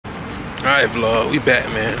Alright, vlog, we back,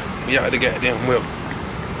 man. We out the goddamn whip.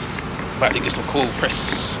 About to get some cold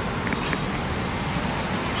press.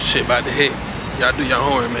 Shit about to hit. Y'all do your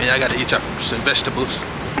homework, man. Y'all gotta eat your fruits and vegetables.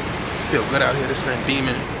 Feel good out here. This ain't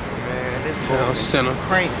beaming. Man, this Town center.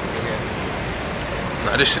 crank.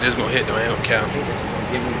 Nah, this shit is gonna hit though. I ain't gonna count.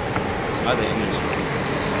 Other energy.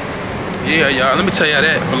 Yeah, y'all. Let me tell y'all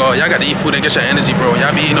that, vlog. Y'all gotta eat food and get your energy, bro.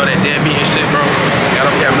 Y'all be eating all that damn meat and shit, bro. Y'all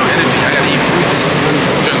don't be having no energy. Y'all gotta eat fruits,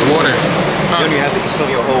 drink water. You don't even have to sum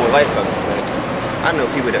your whole life up. Like, I know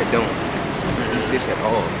people that don't do this at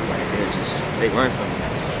all. Like they learn from it.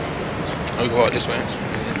 Let me go out this way.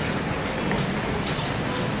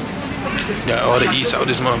 Got all the eats out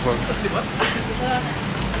this motherfucker.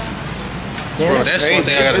 Bro, that's one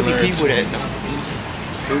thing I gotta learn. People that don't eat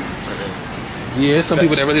fruit. Yeah, some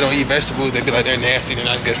people that really don't eat vegetables, they be like they're nasty, they're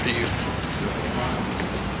not good for you.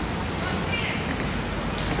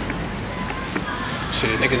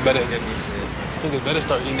 Shit, niggas better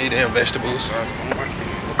start eating their damn vegetables.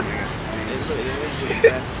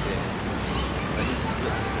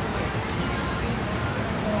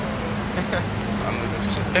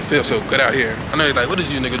 It feels so good out here. I know you're like, what is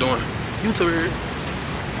you nigga doing? YouTuber.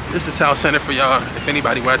 This is Town Center for y'all. If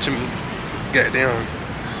anybody watching me, goddamn,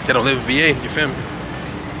 they don't live in VA, you feel me?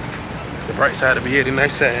 The bright side of VA, the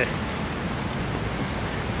nice side.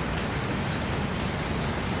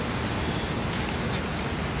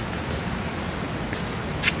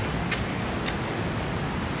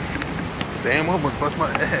 Damn, I almost bust my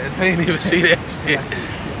ass. I didn't even see that shit.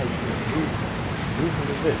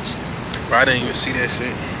 Bro, I didn't even see that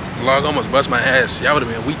shit. Vlog almost bust my ass. Y'all would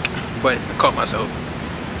have been weak, but I caught myself.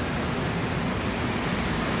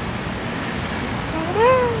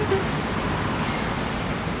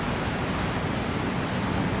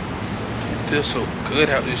 It feels so good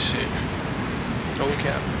out this shit. No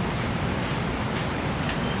cap.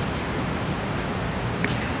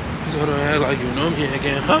 So don't act like you know me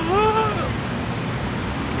again.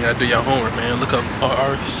 Yeah, do your homework, man. Look up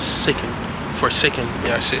Forsaken.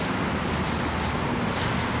 Yeah, shit.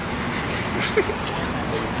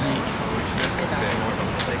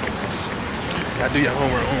 Gotta do your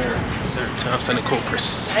homework on Town Center Cold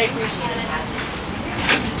Press. I appreciate it.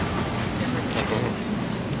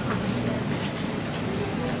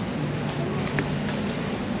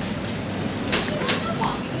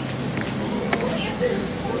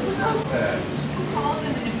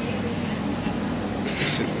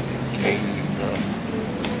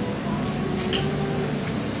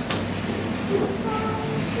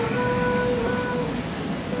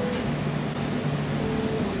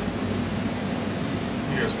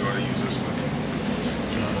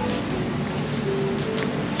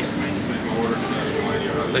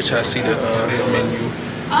 Let y'all see the menu.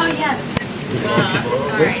 Oh yeah.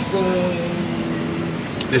 Sorry.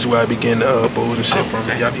 This is where I be getting the bowls and shit from.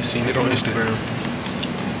 Y'all be seeing it on Instagram.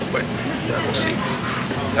 But y'all gonna see.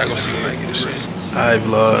 Y'all gonna see when I get the shit. Alright,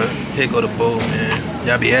 vlog. Here go the bowl, man.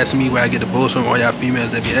 Y'all be asking me where I get the bowls from. All y'all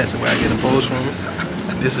females that be asking where I get the bowls from.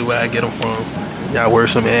 This is where I get them from. Y'all wear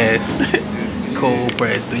some ass. Cold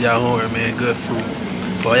press. Do y'all homework, man. Good food.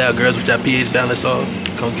 For all y'all girls with y'all pH balance off,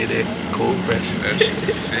 come get that cold press. That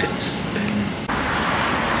shit fixed.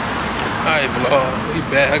 Alright, vlog. We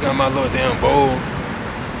back. I got my little damn bowl.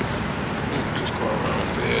 Just go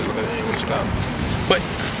around there. Like, I ain't gonna stop. But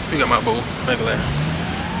we got my bowl. I ain't gonna lie.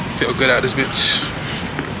 Feel good out this bitch.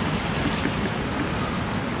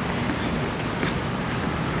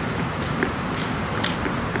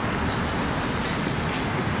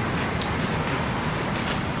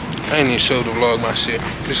 I ain't even show the vlog my shit.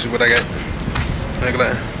 This is what I got. I ain't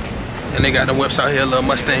gonna lie. And they got the whips out here, little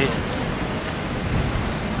Mustang.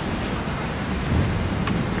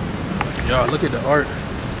 Y'all look at the art.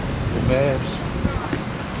 The vibes.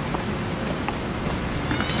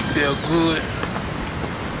 Feel good.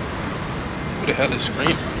 Who the hell is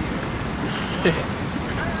screaming?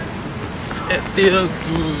 It feel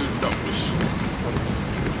good.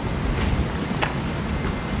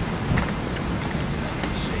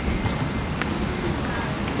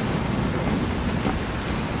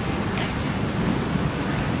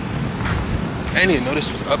 I didn't even know this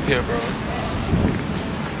was up here, bro.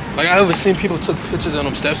 Like, I ever seen people took pictures on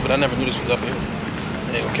them steps, but I never knew this was up here. I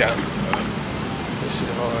ain't gonna count. This shit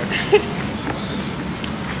hard.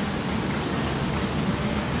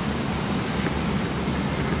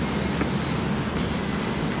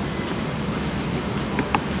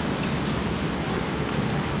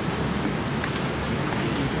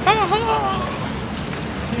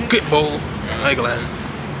 Good bowl. I ain't gonna lie.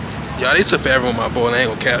 Y'all, they took forever on my bowl. I ain't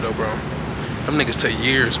gonna count though, bro. Them niggas took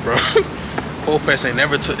years, bro. Cold press ain't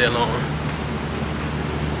never took that long.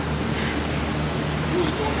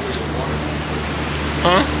 Who's going for your water?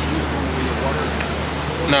 Huh? Who's going for your water?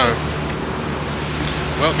 No.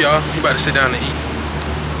 Well, y'all, you about to sit down and eat.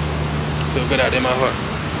 Feel good out there in my heart.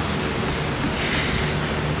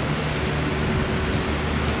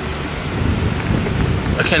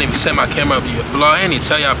 I can't even set my camera up. You vlog, I ain't even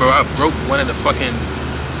tell y'all, bro. I broke one of the fucking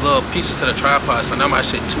little pieces to the tripod, so now my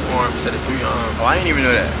shit 2 arms instead of 3 arms. Oh, I didn't even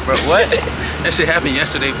know that. Bro, what? That shit happened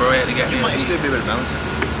yesterday, bro. I had to get You might still be able to balance it.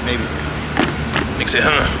 Maybe. Mix it,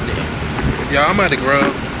 huh? Yeah, I'm about to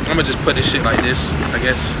grub. I'm gonna just put this shit like this, I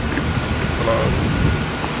guess. Vlog.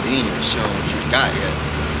 You ain't even showing what you got yet.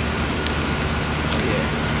 Oh, yeah.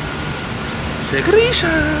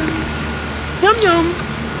 Segregation. Yum yum.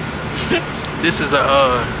 This is a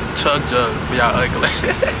chug jug for y'all ugly.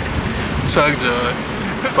 Chug jug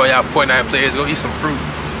for y'all Fortnite players. Go eat some fruit.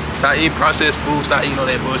 Stop eating processed food. Stop eating all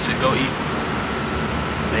that bullshit. Go eat.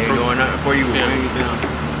 They ain't doing nothing for you.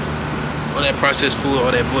 Yeah. All that processed food,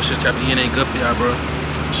 all that bullshit y'all be eating ain't good for y'all, bro.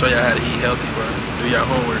 Show y'all how to eat healthy, bro. Do y'all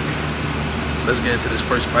homework. Let's get into this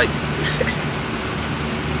first bite.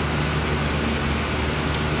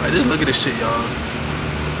 Like, just look at this shit, y'all.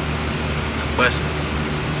 Bless me.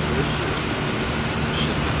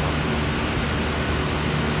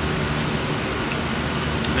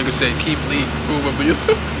 Nigga said Keith Lee, prove up for you.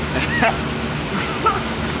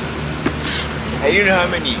 Hey, you know how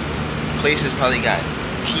many places probably got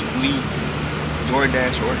Keith Lee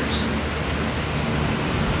DoorDash orders?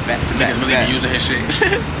 Niggas really be using his shit.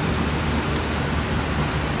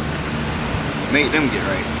 Make them get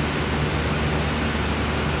right.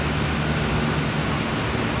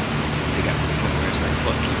 They got to the point where it's like,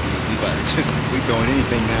 fuck Keith Lee. We about to just, we doing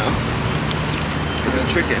anything now. We're gonna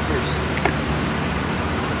trick at first.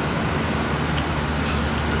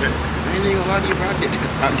 I ain't even gonna lie to you, bro. I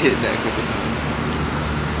did that a couple times.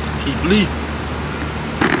 Keith Lee.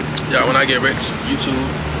 Yeah, when I get rich, YouTube,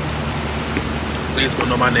 niggas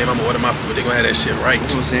gonna know my name. I'm gonna order my food. They gonna have that shit right.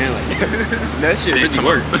 That's what I'm saying. Like, that shit They really talking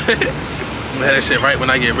work. I'm gonna have that shit right when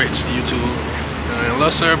I get rich. YouTube.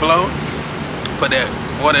 Let's serve below. Put that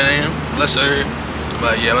order in. Let's serve. I'm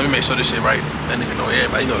like, yeah, let me make sure this shit right. That nigga know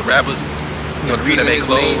everybody. You know the rappers. You know the people that make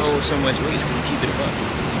clothes. Hold so much weight because you keep it up.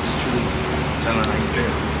 You just truly telling how you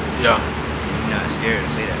feel. Yeah. You're not scared to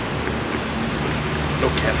say that. No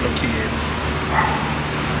cap, no kids.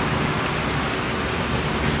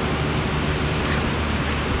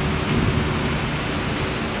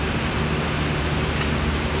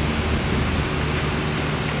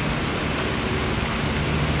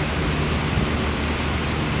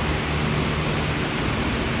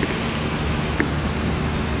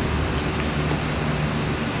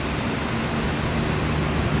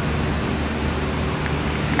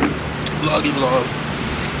 Vloggy vlog.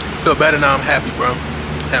 Feel better now. I'm happy, bro.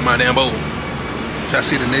 Had my damn bowl. Y'all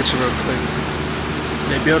see the nature real quick.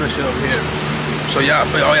 They building shit over here. So y'all,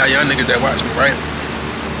 for all y'all young niggas that watch me, right?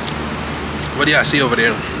 What do y'all see over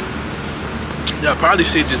there? Y'all probably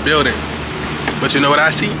see this building, but you know what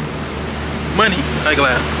I see? Money. Like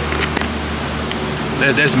that.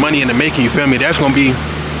 There's money in the making. You feel me? That's gonna be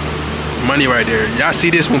money right there. Y'all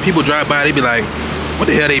see this when people drive by? They be like, "What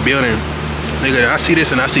the hell they building?" Nigga, I see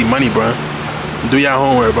this and I see money, bro. Do y'all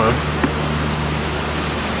homework, bro.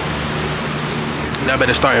 Y'all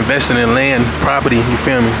better start investing in land, property, you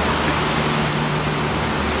feel me?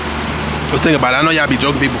 Just think about it. I know y'all be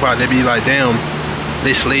joking people probably, they be like, damn,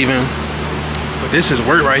 they slaving. But this is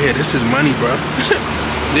work right here. This is money, bro.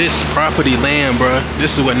 This property, land, bro.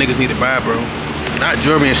 This is what niggas need to buy, bro. Not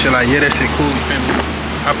jewelry and shit like, yeah, that shit cool, you feel me?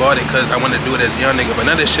 I bought it because I wanted to do it as a young nigga, but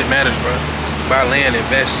none of this shit matters, bro. Buy land,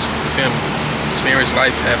 invest, you feel me? Experience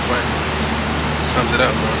life, have fun. Sums it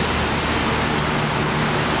up, bro.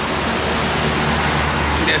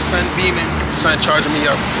 See that sun beaming, sun charging me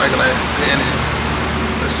up like good energy.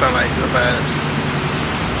 The sunlight, good vibes.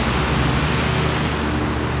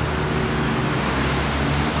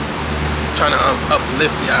 Trying to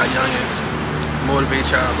uplift y'all youngins, motivate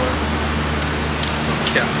y'all, bro.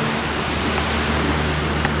 Yeah.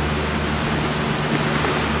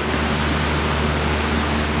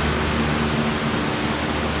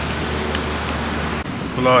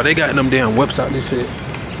 Lord, they got them damn whips out this shit.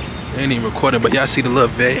 They ain't even recording, but y'all see the little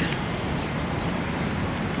vet.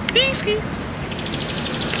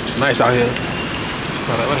 It's nice out here.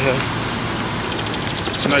 What the hell?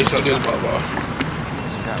 It's nice out there, blah.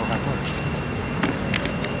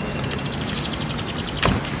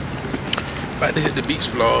 About to hit the beach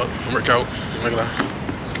vlog and work out. Look at that.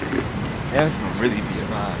 Yeah, it's gonna really be a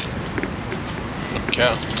vibe. No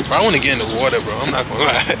cap. Bro, I want to get in the water, bro. I'm not gonna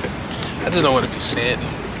lie. I just don't want to be sandy.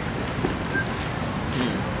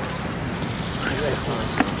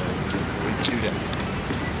 We can do that.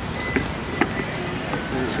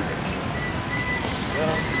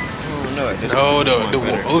 No,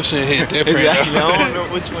 the ocean hit different. Exactly. I don't know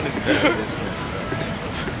which one is better.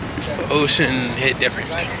 The ocean hit different.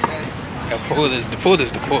 The pool is the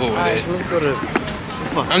pool with Alright, it. so let's go to.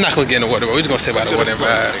 I'm not gonna get in the water, but we're just gonna sit by the water and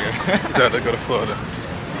vibe. Let's go to Florida.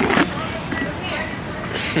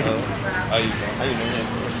 How you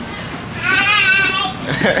doing?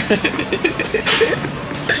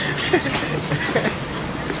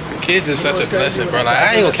 Kids is such a blessing, bro. Like,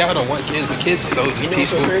 I ain't gonna count on one kid, but kids are so just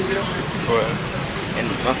peaceful. Crazy though? What? And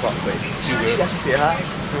my fault, but she actually said hi.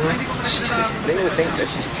 She said, they would think that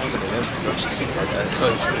she's taller than them, but she said like us.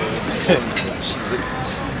 She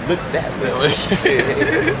looked that way. She said,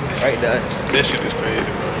 hey, right to us. That shit is crazy,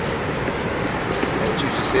 bro. And what you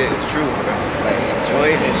just said is true, bro. Like, enjoy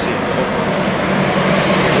it and shit, bro.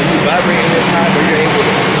 And when you vibrate in this high, bro, you're able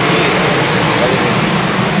to see it. Rather than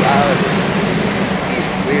loud, you can see it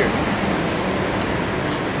clear.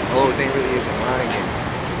 The whole thing really is a mind game.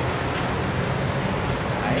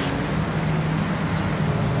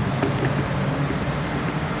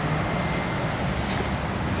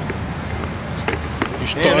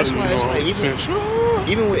 Yeah, that's why it's like,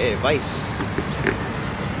 even with advice,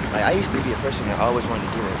 like I used to be a person that always wanted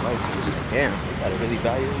to give advice. It was like, damn, you gotta really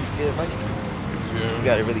value who you give advice to. Yeah. You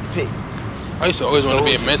gotta really pick. I used to always want to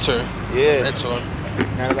be a mentor. Yeah. Mentor.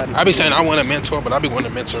 Not a lot of I be people- saying I want to mentor, but I be wanting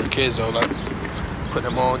to mentor kids though, like put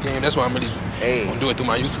them on game. That's why I'm really gonna do it through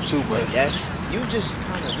my YouTube too. But Yes, you just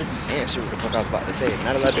kind of really answered what the fuck I was about to say.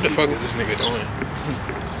 Not a lot of what the people. fuck is this nigga doing?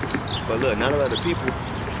 But look, not a lot of people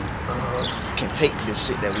can take this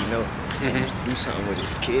shit that we know, do something with it.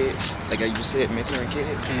 Kids, like you just said, mentoring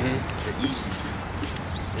kids, they're easy.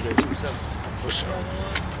 They're too simple. For sure.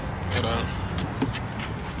 But,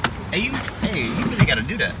 Hey, you really gotta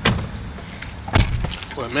do that.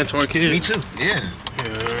 what, mentoring kids? Me too. Yeah.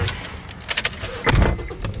 Yeah.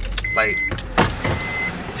 Like,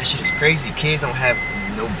 that shit is crazy. Kids don't have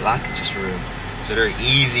no blockages for real. So they're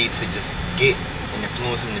easy to just get and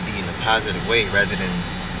influence them to be in a positive way rather than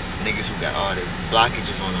niggas who got all the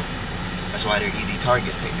blockages on them. That's why they're easy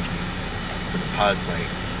targets technically. For the positive, like,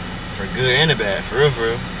 for good and the bad, for real, for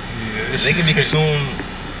real. Yeah, They can be consumed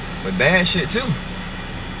with bad shit too.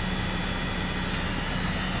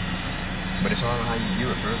 But it's all on how you view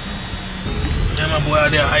it, bro. Damn, my boy out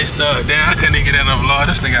there iced up. Damn, I couldn't even get in the vlog.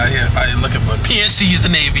 This nigga out here probably looking for PNCs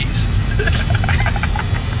and Navies.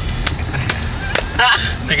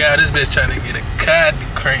 Nigga out this bitch trying to get a cod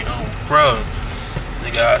crane on, bro.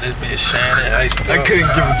 Nigga out this bitch shining iced up. I couldn't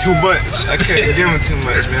give him too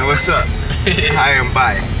much. Man. What's up? Hi and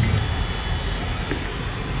bye.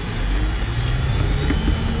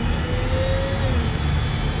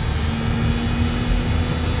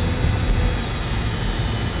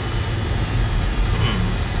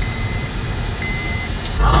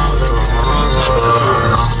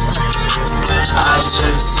 I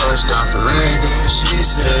just touched off a landing. She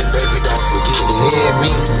said, baby, don't forget to hit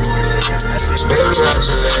me. Baby, got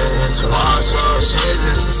your legs to watch all shit.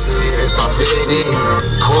 Just to see it's my 50.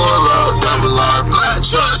 Pull up, double R, black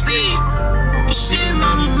trusty. Shit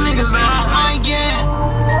on these niggas that I like it.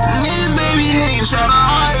 Niggas, baby, ain't tryna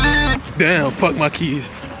hide it. Damn, fuck my keys.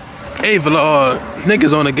 Hey, vlog,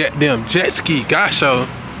 niggas on the goddamn jet ski. Gosh, show.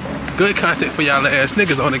 Good content for y'all ass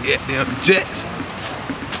niggas on the goddamn jets.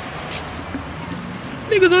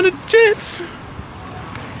 Niggas on the jets.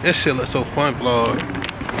 That shit looks so fun, vlog.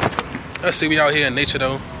 Let's see, we out here in nature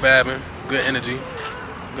though, vibing, good energy,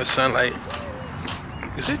 good sunlight.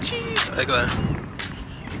 Is it cheese? Like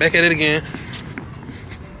back at it again.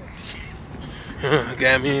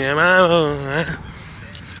 Got me in my own.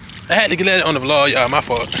 I had to get that on the vlog, y'all. My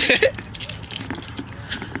fault.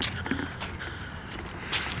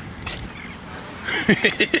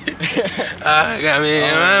 I got me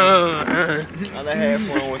in my own. All I had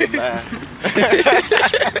fun was a bad. All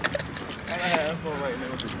I had fun right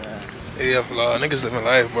now was a bad. Yeah, vlog. Niggas living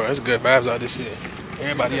life, bro. It's good vibes out this shit.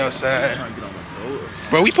 Everybody outside.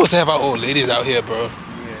 Bro, we supposed to have our old ladies out here, bro.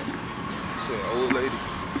 Yeah. So old lady.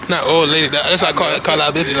 Not old lady. That's why I call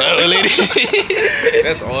our bitches like old lady.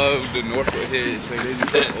 That's all of the Norfolk heads. So they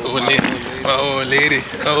just like, Old lady. My old lady.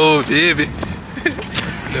 My old baby.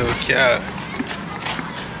 Little cow.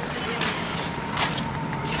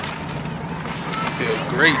 Feel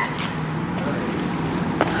great.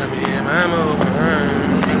 I mean,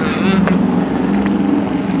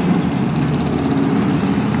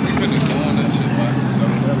 They finna doing that shit by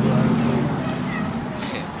himself.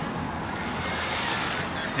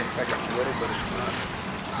 It's like a sweater, but it's not.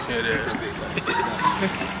 yeah, that.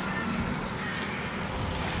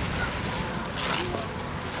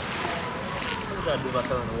 What would I do if I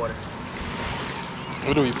fell in the water?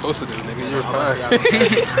 What are we supposed to do, nigga? You're fine.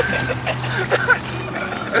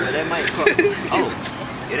 That might cook.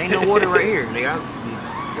 Oh, it ain't no water right here, nigga.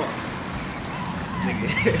 Nigga.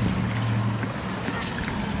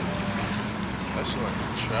 That's like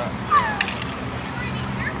a trap.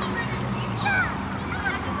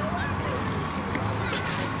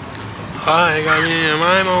 Hi, got me in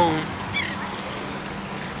my home.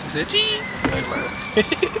 He said, gee.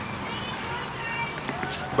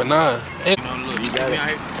 But nah, ain't You know, look, you see me out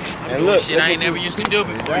here. I'm And doing look, shit look I ain't what never you- used to do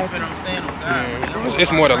before. You feel what I'm saying? Oh, God, Yeah. man, I'm It's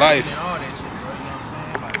about more to training life. and all that shit, bro. You know what I'm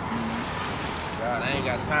saying? Like, God, I ain't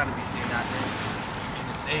got time to be sitting out there in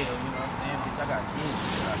the cell. You know what I'm saying? Bitch, I got kids.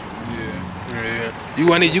 Yeah.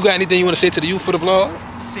 yeah. You got anything you want to say to the youth for the vlog?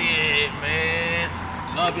 Shit, man.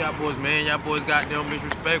 Love y'all boys, man. Y'all boys goddamn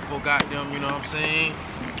disrespectful, goddamn, you know what I'm saying?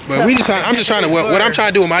 But I'm just trying to what I'm trying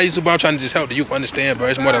to do with my YouTube, I'm trying to just help the youth understand, bro.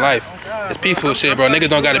 It's more to life. It's peaceful shit, bro. Niggas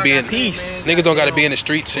don't gotta be in Peace. Niggas don't gotta be in the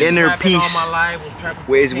streets. And, Inner Trapping all peace. my life, was trapping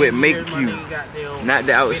for Where's 10 what make years, my you, nigga, goddamn, not the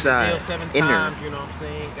been to outside, jail 7 inner. times, you know what I'm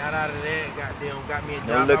saying? Got out of that, goddamn, got me a job.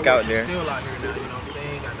 Don't look I work out for there. Still out here now, you know what I'm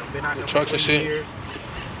saying? Goddamn, been out there trucks for and 20 shit. years.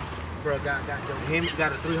 Bro, got a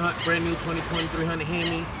 300, brand new 2020 300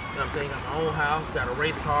 Hemi. You know what I'm saying? Got my own house, got a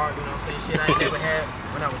race car, you know what I'm saying? Shit I ain't never had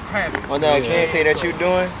when I was trapping. One thing I Yeah. can't say that you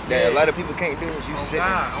doing, that a Yeah. lot of people can't do, is you Oh, sitting.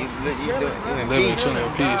 God. You Chilling, doing bro. Living, peace. chilling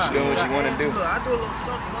in peace. Doing what you wanna do. Look, I do a little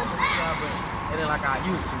something on the side, but it ain't like I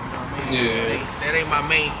used to, you know what I mean? Yeah. That ain't my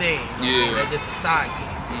main thing. You know? Yeah. That's just a side gig.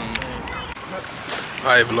 You know what I'm saying?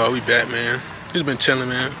 Alright, vlog, we back, man. Just been chilling,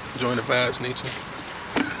 man. Enjoying the vibes, nature.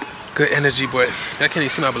 Good energy, but I can't even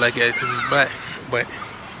see my black ass because it's black. But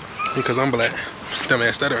because I'm black,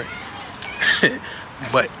 dumbass stuttering.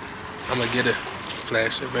 But I'm gonna get a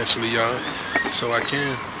flash eventually, y'all, so y'all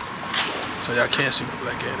can see my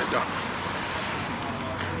black ass in the dark.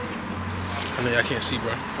 I know y'all can't see,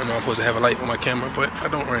 bro. I know I'm supposed to have a light on my camera, but I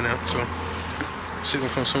don't right now, so shit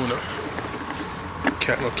gonna come soon though.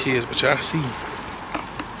 Cat no kids, but y'all see.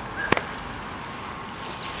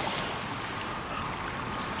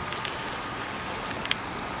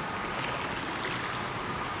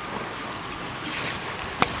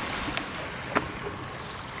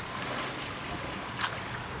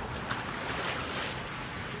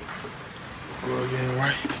 We're getting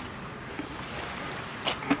right.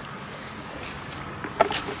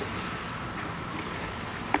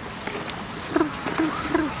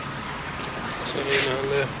 So ain't nothing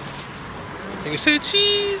left. Nigga said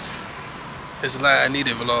cheese. It's a lie, I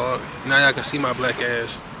needed vlog. Now y'all can see my black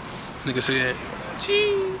ass. Nigga said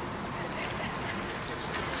cheese.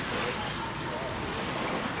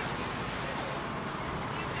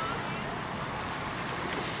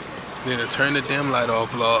 Need to turn the damn light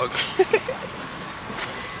off, vlog.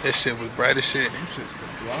 That shit was bright as shit. Them shit's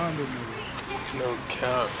blinding me. No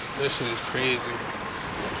count. That shit is crazy.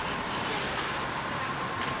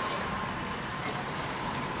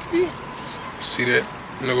 See that?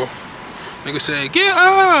 Nigga. Nigga said, get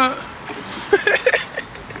up!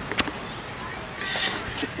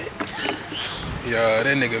 Yo,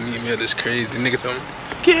 that nigga Meat Mill is crazy. Nigga tell me,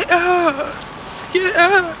 get up! Get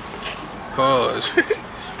up! Pause.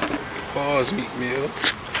 Pause, Meat Mill.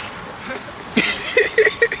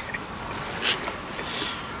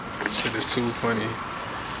 Shit is too funny.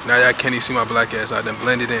 Now y'all can't even see my black ass. I done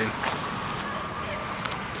blended in.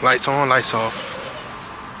 Lights on, lights off.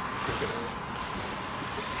 Look at that.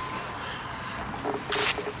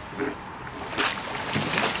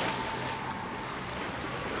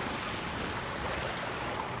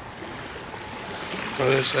 Oh,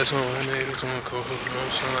 that's on my name. It's on cold. I'm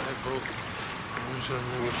trying to echo. I'm trying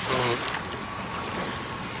to what's up.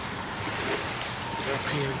 LP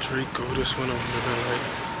and Draco. This one I'm living like.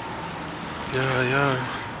 Yeah.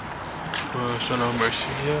 Well, show no mercy.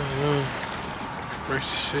 Yeah.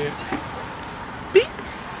 Mercy shit. Beep.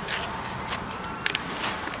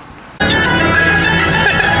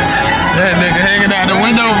 That nigga hanging out the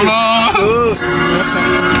window, vlog.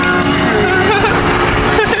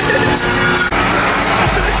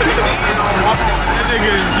 That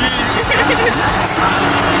nigga is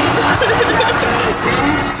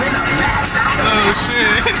oh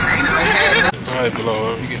shit. Alright,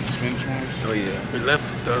 vlog. You getting the Spanish ones? Oh yeah. We left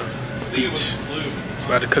the beach.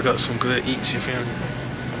 About to cook up some good eats, you feel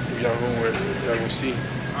me? Y'all homework, y'all gonna see.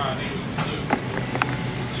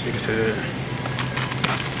 Nigga said,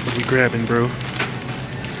 what we grabbing, bro?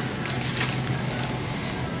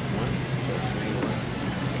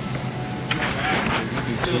 You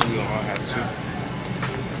do two, we all have two.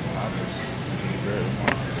 I'll just grab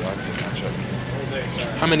one. I'll put my check.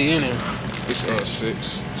 How many in there? It's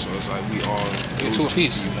 6, so it's like we all Get two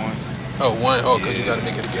apiece. One. Oh, one. Oh, because you Yeah. gotta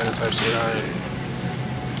make it together type shit. Alright.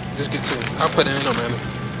 Just get to it. I'll put it in, no matter.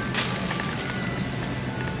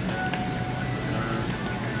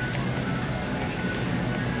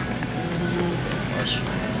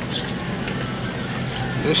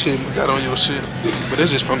 This shit got on your shit, but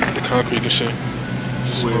this is from the concrete and shit.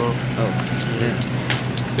 Just, yeah.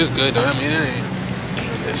 it's good though. I mean, it ain't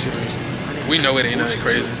that serious. We know it ain't nothing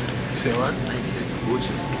crazy. You said what?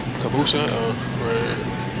 Kaboosha? Oh, right.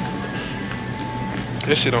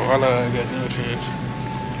 This shit on all our goddamn cans.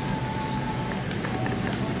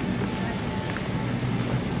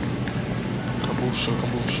 Kaboosha.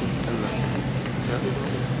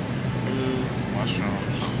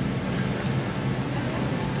 Mushrooms.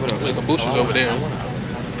 Wait, Kaboosha's over there.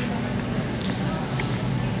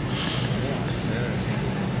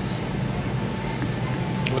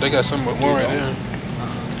 Well, they got some more right there.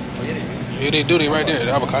 Yeah, they do. They right there.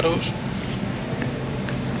 The avocados.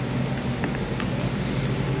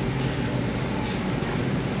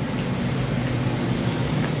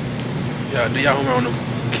 Yeah, do y'all remember on them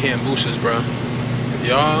kombuchas, bro? If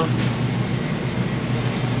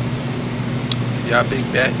y'all big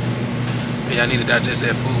back and y'all need to digest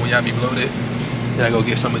that food when y'all be bloated, y'all go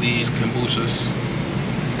get some of these kombuchas.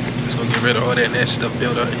 It's gonna get rid of all that nasty stuff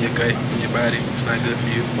built up in your gut, in your body. It's not good for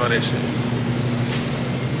you. All that shit.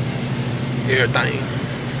 Everything.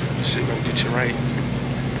 Shit gonna get you right.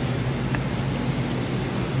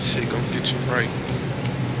 Shit gonna get you right.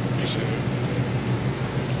 You see?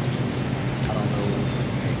 I don't know.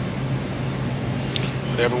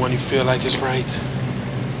 Whatever one you feel like is right.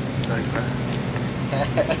 Like that.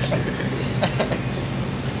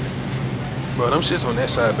 Bro, them shits on that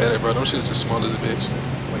side better, bro. Them shits as small as a bitch.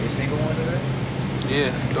 What, your single ones are there?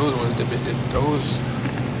 Yeah, those ones, them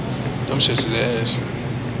shits is ass.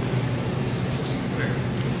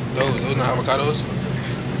 Those not avocados?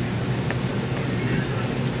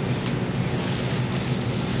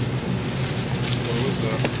 What was the?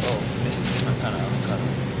 Oh, This is different kind of avocado.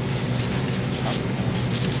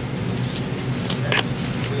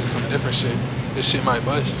 This is some different shit. This shit might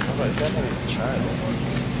bust. I was like, I never even tried that.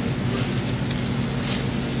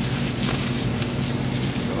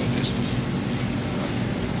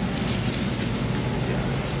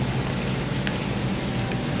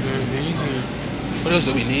 What else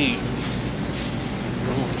do we need?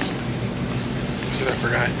 Shit, I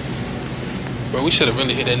forgot. Bro, we should have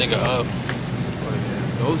really hit that nigga up.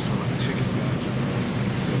 those were like chicken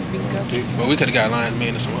sandwiches. But we could have got lion's mane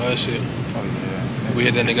and some other shit. Oh yeah. We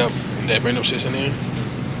hit that nigga up that bring them shits in there.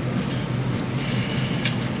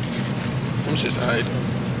 Them shits alright though.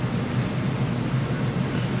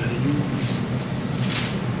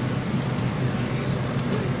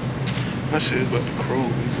 My shit is about to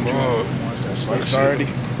cruise. Bro. That's My like shit already.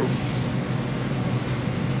 about to cruise.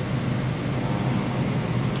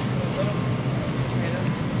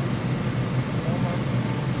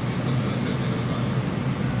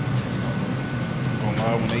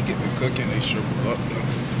 When they get to cooking, they shrivel up though.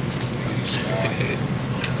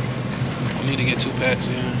 We need to get 2 packs,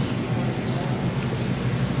 yeah.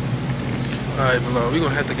 Alright, vlog, we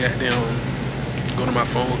gonna have to goddamn go to my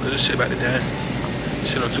phone because this shit about to die.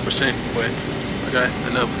 Shit on 2%, but I got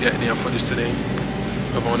enough goddamn footage today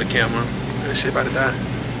up on the camera. And this shit about to die.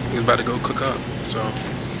 Niggas about to go cook up. So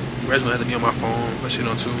the rest gonna have to be on my phone, my shit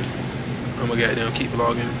on 2. I'm gonna goddamn keep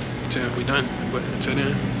vlogging until we done. But until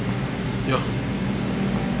then, yo.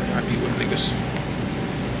 I be with niggas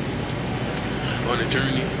on a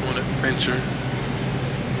journey, on an adventure.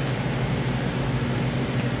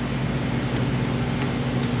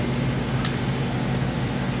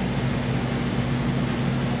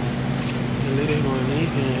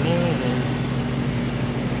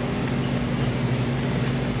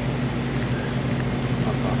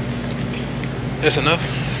 That's enough?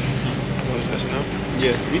 That's enough?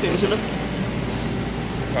 Yeah, you think it's enough?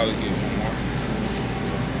 Probably get one more.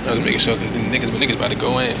 I was making sure because the niggas about to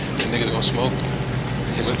go in. The niggas gonna smoke.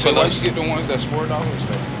 Hit some But why pull-ups. you get the ones that's $4 though? What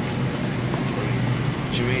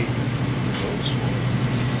you mean?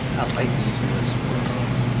 I like these ones.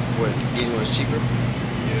 What, these ones cheaper?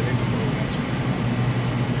 Yeah, they can go into.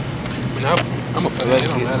 I mean, I'm gonna put it. It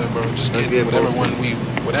don't matter, bro. Just let's get get whatever both.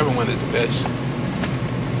 whatever one is the best.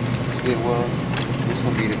 Yeah, well, this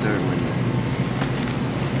gonna be the third one then.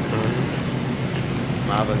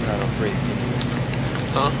 My avocado free.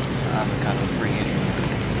 Huh? Avocado free anyway.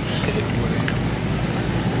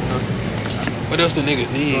 What else do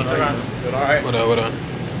niggas need? Alright. What up?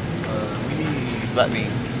 We need black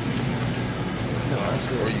bean. No, I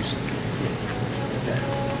said. Or you.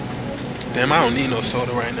 Damn, I don't need no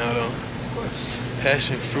soda right now though.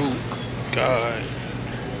 Passion fruit. God.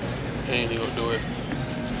 I ain't even gonna do it.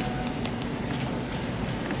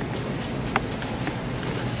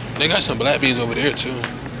 They got some black beans over there too. We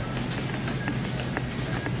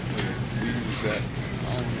use that.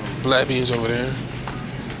 I don't know. Black beans over there.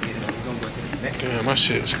 Damn, my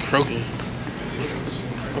shit is croaking.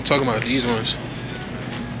 I'm talking about these ones.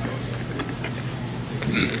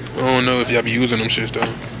 I don't know if y'all be using them shits though.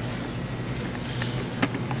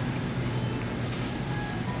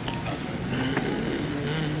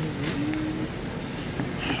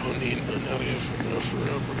 I don't need none out of here for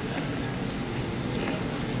real, bro.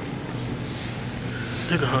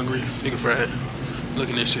 Nigga hungry, nigga fried.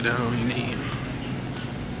 Looking at shit I don't even need.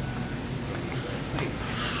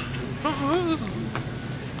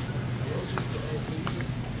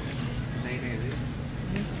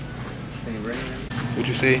 What'd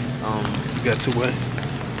you say? You got 2 what?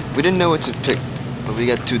 We didn't know what to pick, but we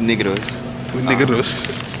got 2 negros. 2 niggas.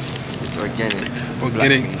 It's organic.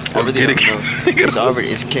 Organic. I really don't know. It's Negros. already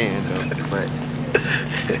it's canned though, but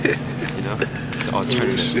you know, it's Oh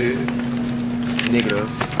alternative. shit.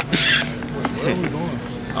 Negros. Where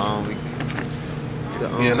are we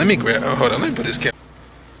going? Yeah, let me grab. Oh, hold on, let me put this camera.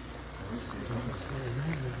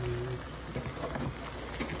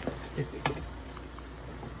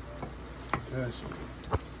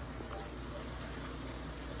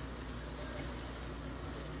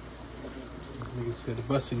 Nigga said the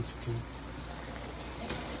busing chicken.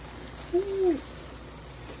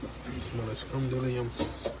 Smell like scrum diddly yums.